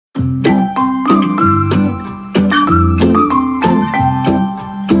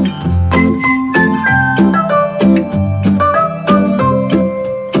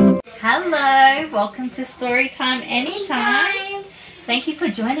to Storytime anytime. Thank you for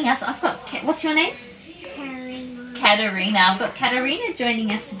joining us. I've got, what's your name? Katerina. I've got Katerina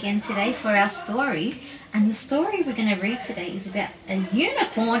joining us again today for our story. And the story we're going to read today is about a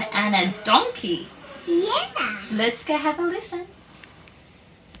unicorn and a donkey. Yeah. Let's go have a listen.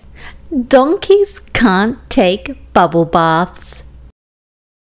 Donkeys can't take bubble baths.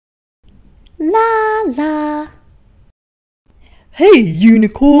 La la. Hey,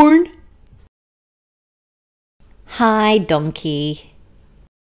 unicorn. Hi, donkey.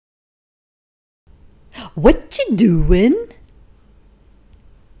 What you doing?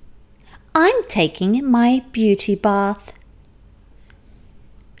 I'm taking my beauty bath.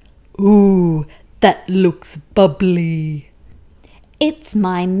 Ooh, that looks bubbly. It's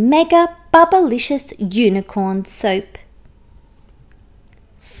my mega bubblicious unicorn soap.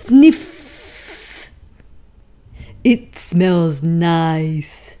 Sniff. It smells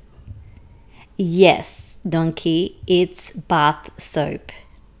nice. Yes, donkey, it's bath soap.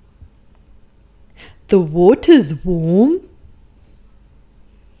 The water's warm.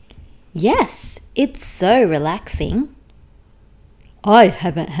 Yes, it's so relaxing. I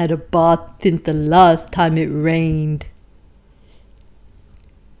haven't had a bath since the last time it rained.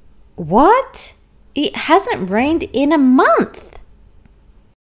 What? It hasn't rained in a month.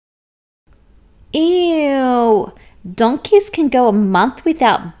 Ew. Donkeys can go a month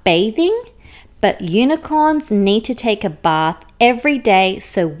without bathing, but unicorns need to take a bath every day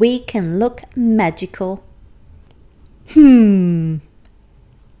so we can look magical.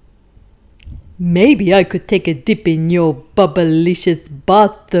 Maybe I could take a dip in your bubblicious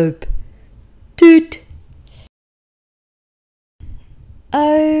bath soap. Toot.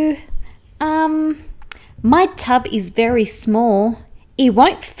 Oh, my tub is very small. It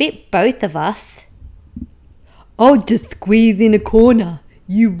won't fit both of us. I'll just squeeze in a corner.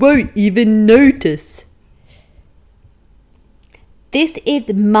 You won't even notice. This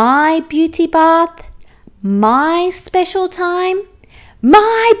is my beauty bath, my special time,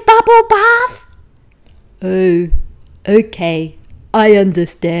 my bubble bath. Oh, okay. I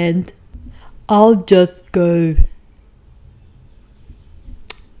understand. I'll just go.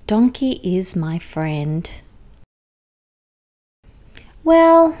 Donkey is my friend.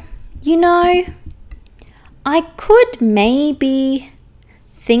 Well, you know, I could maybe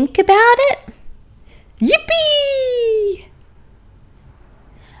think about it. Yippee!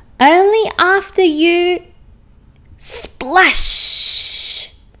 Only after you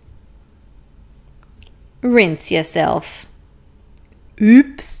splash. Rinse yourself.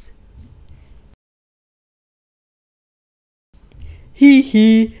 Oops. Hee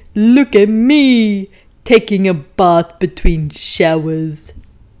hee, look at me, taking a bath between showers.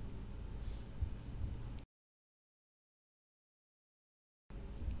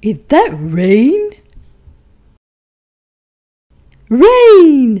 Is that rain?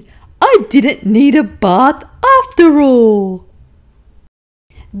 Rain! I didn't need a bath after all.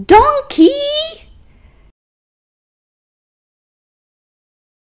 Donkey!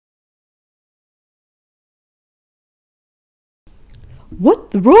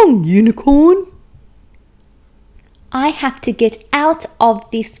 What's wrong, unicorn? I have to get out of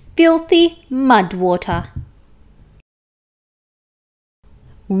this filthy mud water.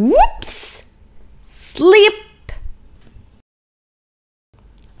 Whoops! Slip!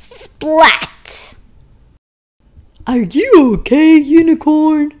 Splat! Are you okay,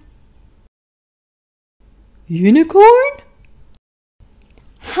 unicorn? Unicorn?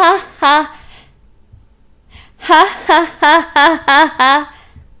 Ha ha! Ha ha ha ha ha ha!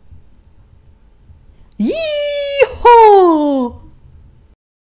 Yee-haw!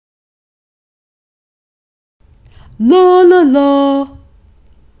 La la la!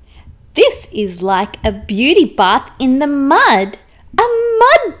 This is like a beauty bath in the mud. A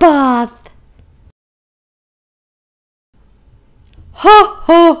mud bath! Ha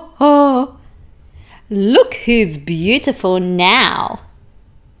ha ha! Look who's beautiful now.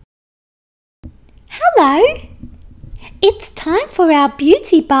 Hello! It's time for our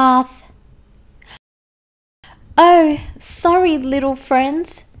beauty bath. Oh, sorry, little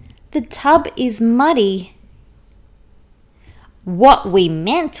friends. The tub is muddy. What we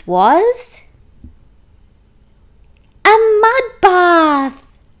meant was a mud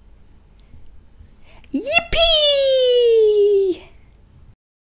bath. Yippee!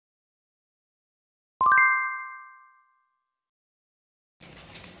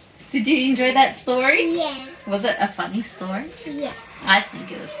 Did you enjoy that story? Yeah. Was it a funny story? Yes. I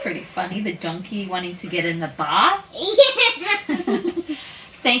think it was pretty funny. The donkey wanting to get in the bath. Yeah.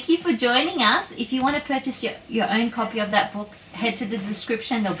 Thank you for joining us. If you want to purchase your own copy of that book, head to the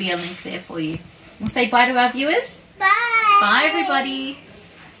description. There'll be a link there for you. We'll say bye to our viewers. Bye. Bye, everybody.